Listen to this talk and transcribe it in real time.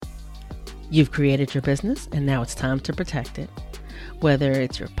You've created your business and now it's time to protect it. Whether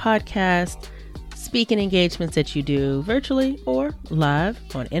it's your podcast, speaking engagements that you do virtually or live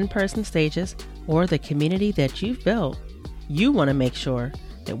on in-person stages, or the community that you've built, you want to make sure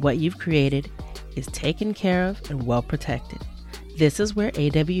that what you've created is taken care of and well protected. This is where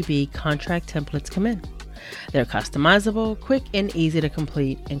AWB contract templates come in. They're customizable, quick, and easy to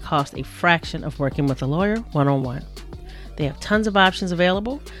complete, and cost a fraction of working with a lawyer one-on-one. They have tons of options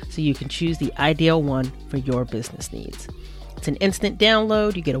available, so you can choose the ideal one for your business needs. It's an instant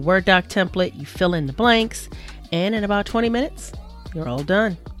download. You get a Word doc template, you fill in the blanks, and in about 20 minutes, you're all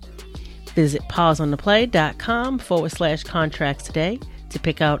done. Visit pauseontheplay.com/contracts today to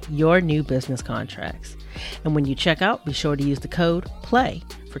pick out your new business contracts. And when you check out, be sure to use the code PLAY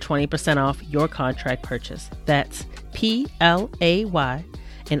for 20% off your contract purchase. That's PLAY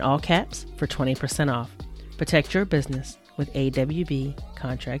in all caps for 20% off. Protect your business with AWB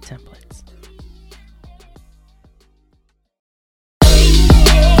contract templates.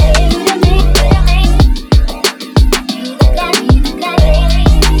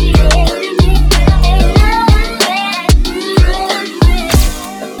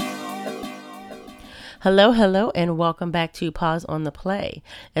 Hello, and welcome back to Pause on the Play.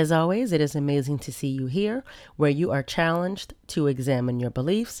 As always, it is amazing to see you here, where you are challenged to examine your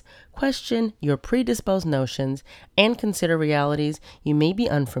beliefs, question your predisposed notions, and consider realities you may be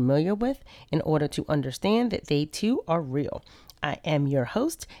unfamiliar with in order to understand that they too are real. I am your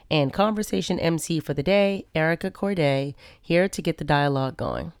host and conversation MC for the day, Erica Corday, here to get the dialogue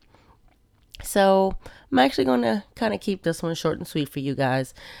going. So I'm actually going to kind of keep this one short and sweet for you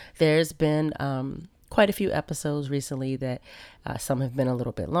guys. There's been quite a few episodes recently that some have been a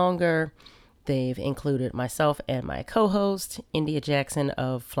little bit longer. They've included myself and my co-host, India Jackson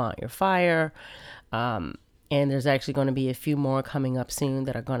of Flaunt Your Fire. And there's actually going to be a few more coming up soon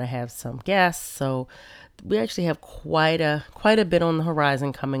that are going to have some guests. So we actually have quite a bit on the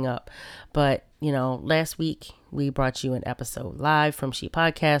horizon coming up. But, last week we brought you an episode live from She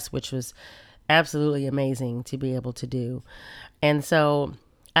Podcast, which was absolutely amazing to be able to do. And so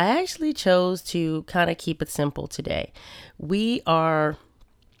I actually chose to kind of keep it simple today. We are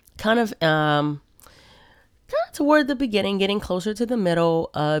kind of toward the beginning, getting closer to the middle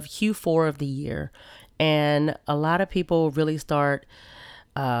of Q4 of the year. And a lot of people really start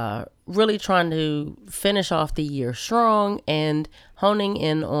really trying to finish off the year strong and honing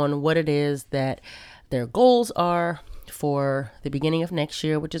in on what it is that their goals are for the beginning of next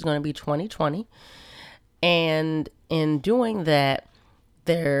year, which is going to be 2020. And in doing that,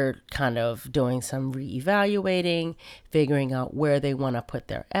 they're kind of doing some reevaluating, figuring out where they want to put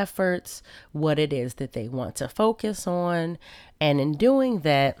their efforts, what it is that they want to focus on. And in doing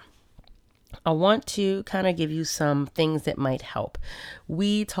that, I want to kind of give you some things that might help.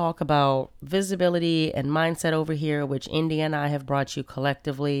 We talk about visibility and mindset over here, which Indy and I have brought you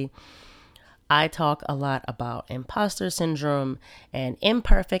collectively. I talk a lot about imposter syndrome and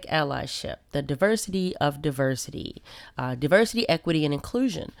imperfect allyship, the diversity of diversity, diversity, equity, and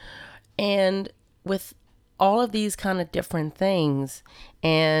inclusion. And with all of these kind of different things,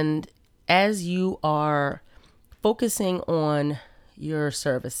 and as you are focusing on your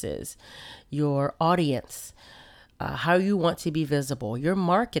services, your audience, how you want to be visible, your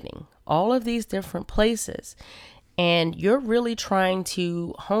marketing, all of these different places, and you're really trying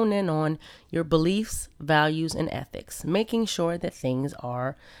to hone in on your beliefs, values, and ethics, making sure that things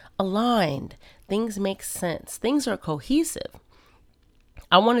are aligned, things make sense, things are cohesive.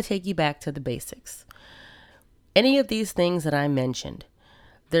 I want to take you back to the basics. Any of these things that I mentioned,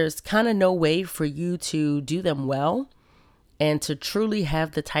 there's kind of no way for you to do them well and to truly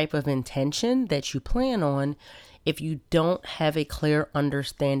have the type of intention that you plan on if you don't have a clear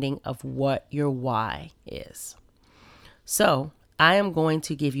understanding of what your why is. So I am going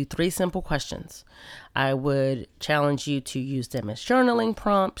to give you 3 simple questions. I would challenge you to use them as journaling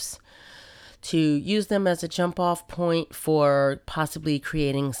prompts, to use them as a jump off point for possibly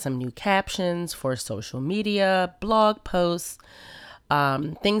creating some new captions for social media, blog posts,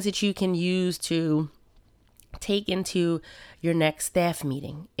 things that you can use to take into your next staff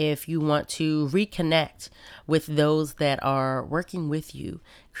meeting if you want to reconnect with those that are working with you,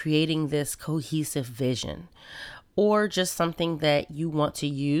 creating this cohesive vision. Or just something that you want to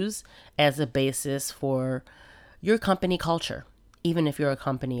use as a basis for your company culture, even if you're a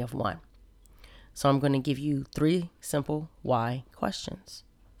company of one. So I'm going to give you 3 simple why questions.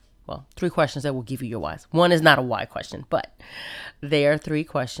 Well, 3 questions that will give you your whys. One is not a why question, but they are 3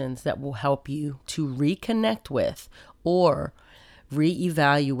 questions that will help you to reconnect with or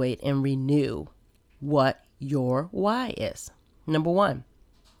reevaluate and renew what your why is. Number 1,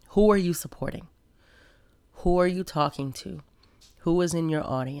 Who are you supporting? Who are you talking to? Who is in your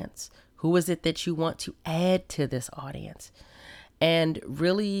audience? Who is it that you want to add to this audience? And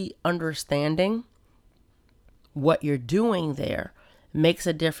really understanding what you're doing there makes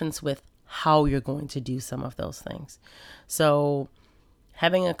a difference with how you're going to do some of those things. So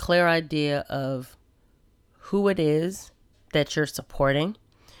having a clear idea of who it is that you're supporting,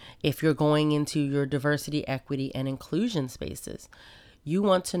 if you're going into your diversity, equity, and inclusion spaces, you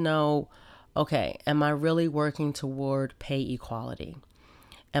want to know, okay, am I really working toward pay equality?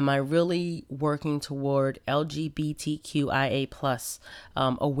 Am I really working toward LGBTQIA plus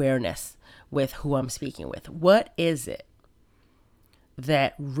awareness with who I'm speaking with? What is it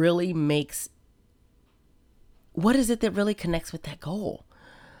that really connects with that goal?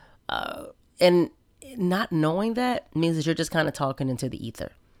 And not knowing that means that you're just kind of talking into the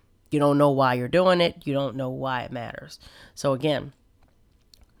ether. You don't know why you're doing it. You don't know why it matters. So again,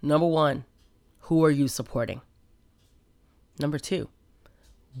 number one, who are you supporting? Number two,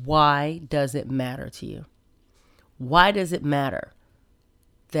 why does it matter to you? Why does it matter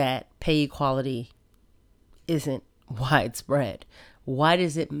that pay equality isn't widespread? Why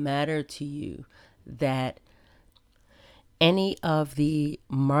does it matter to you that any of the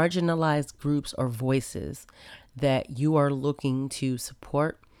marginalized groups or voices that you are looking to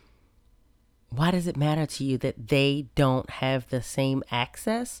support, why does it matter to you that they don't have the same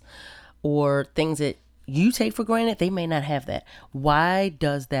access, or things that you take for granted, they may not have that? Why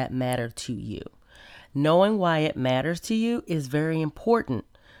does that matter to you? Knowing why it matters to you is very important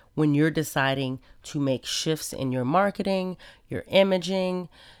when you're deciding to make shifts in your marketing, your imaging,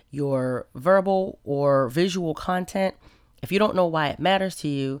 your verbal or visual content. If you don't know why it matters to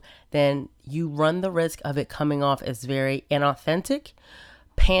you, then you run the risk of it coming off as very inauthentic,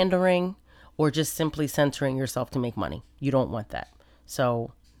 pandering, or just simply centering yourself to make money. You don't want that.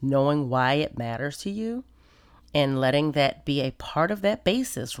 So knowing why it matters to you and letting that be a part of that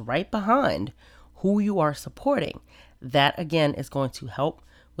basis right behind who you are supporting, that again is going to help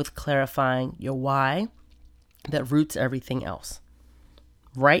with clarifying your why that roots everything else.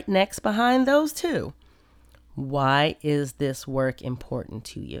 Right next behind those two, why is this work important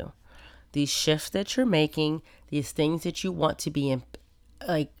to you? These shifts that you're making, these things that you want to be in,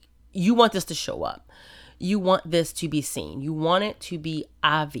 you want this to show up. You want this to be seen. You want it to be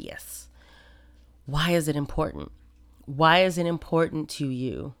obvious. Why is it important? Why is it important to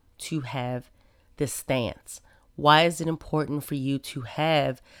you to have this stance? Why is it important for you to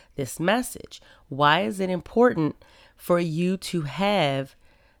have this message? Why is it important for you to have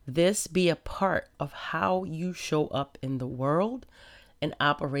this be a part of how you show up in the world and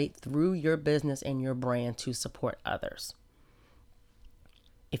operate through your business and your brand to support others?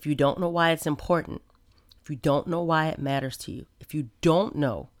 If you don't know why it's important, if you don't know why it matters to you, if you don't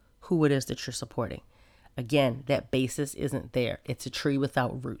know who it is that you're supporting, again, that basis isn't there. It's a tree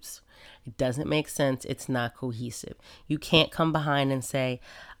without roots. It doesn't make sense. It's not cohesive. You can't come behind and say,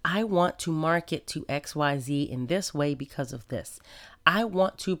 I want to market to XYZ in this way because of this. I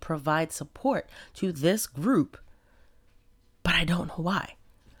want to provide support to this group, but I don't know why.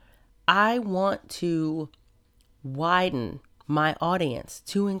 I want to widen my audience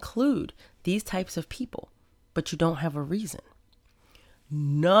to include these types of people, but you don't have a reason.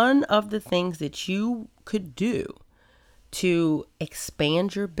 None of the things that you could do to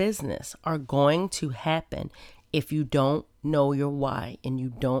expand your business are going to happen if you don't know your why and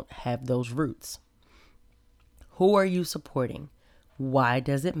you don't have those roots. Who are you supporting? Why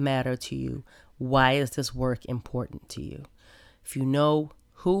does it matter to you? Why is this work important to you? If you know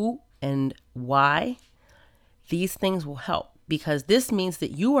who and why, these things will help, because this means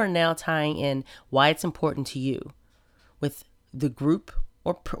that you are now tying in why it's important to you with the group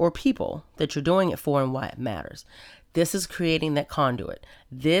or people that you're doing it for and why it matters. This is creating that conduit.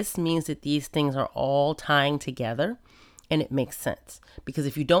 This means that these things are all tying together and it makes sense. Because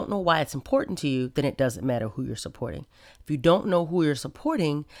if you don't know why it's important to you, then it doesn't matter who you're supporting. If you don't know who you're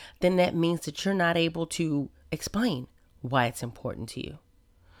supporting, then that means that you're not able to explain why it's important to you.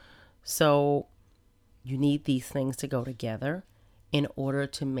 So you need these things to go together in order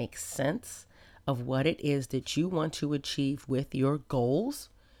to make sense of what it is that you want to achieve with your goals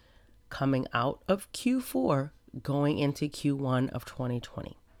coming out of Q4, going into Q1 of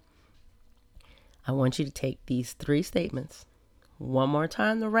 2020. I want you to take these 3 statements one more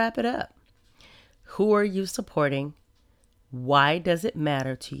time to wrap it up. Who are you supporting? Why does it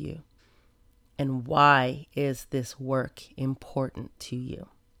matter to you? And why is this work important to you?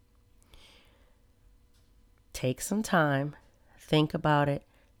 Take some time, think about it,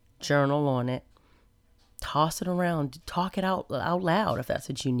 journal on it, Toss it around, talk it out loud if that's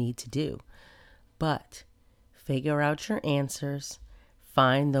what you need to do. But figure out your answers,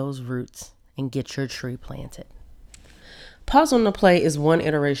 find those roots, and get your tree planted. Pause on the Play is one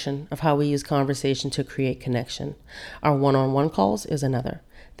iteration of how we use conversation to create connection. Our one-on-one calls is another.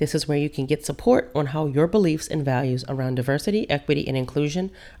 This is where you can get support on how your beliefs and values around diversity, equity, and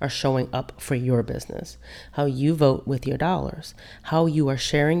inclusion are showing up for your business, how you vote with your dollars, how you are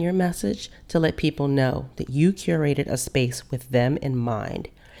sharing your message to let people know that you curated a space with them in mind,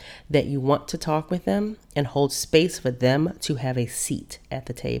 that you want to talk with them and hold space for them to have a seat at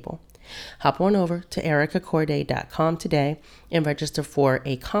the table. Hop on over to ericacorday.com today and register for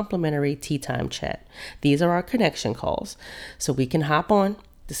a complimentary tea time chat. These are our connection calls, so we can hop on,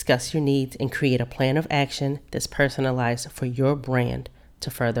 discuss your needs, and create a plan of action that's personalized for your brand to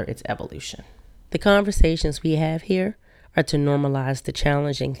further its evolution. The conversations we have here are to normalize the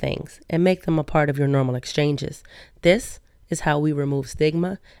challenging things and make them a part of your normal exchanges. This is how we remove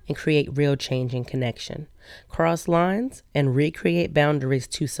stigma and create real change and connection. Cross lines and recreate boundaries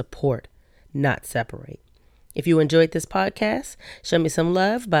to support, not separate. If you enjoyed this podcast, show me some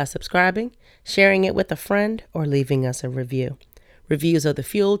love by subscribing, sharing it with a friend, or leaving us a review. Reviews are the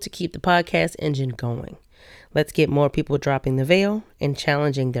fuel to keep the podcast engine going. Let's get more people dropping the veil and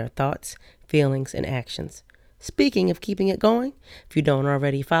challenging their thoughts, feelings, and actions. Speaking of keeping it going, if you don't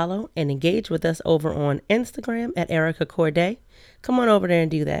already follow and engage with us over on Instagram at Erica Corday, come on over there and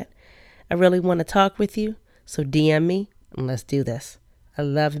do that. I really want to talk with you, so DM me and let's do this. I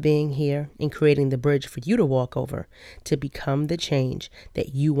love being here and creating the bridge for you to walk over to become the change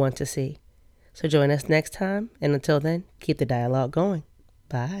that you want to see. So join us next time, and until then, keep the dialogue going.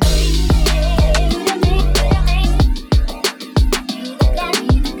 Bye.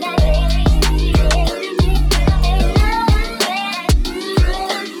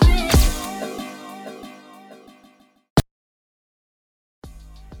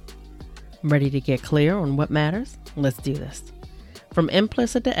 Ready to get clear on what matters? Let's do this. From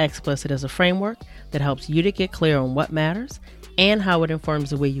Implicit to Explicit is a framework that helps you to get clear on what matters and how it informs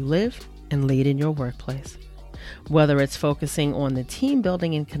the way you live and lead in your workplace. Whether it's focusing on the team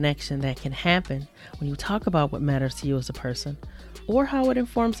building and connection that can happen when you talk about what matters to you as a person, or how it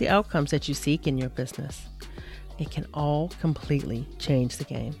informs the outcomes that you seek in your business, it can all completely change the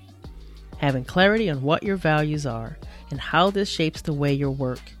game. Having clarity on what your values are and how this shapes the way your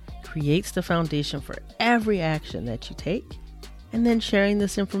work creates the foundation for every action that you take, and then sharing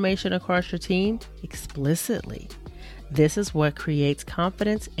this information across your team explicitly. This is what creates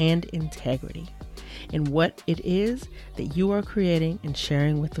confidence and integrity in what it is that you are creating and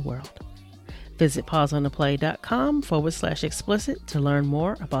sharing with the world. Visit pauseontheplay.com/explicit to learn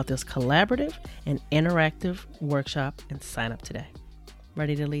more about this collaborative and interactive workshop and sign up today.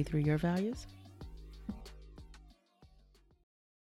 Ready to lead through your values?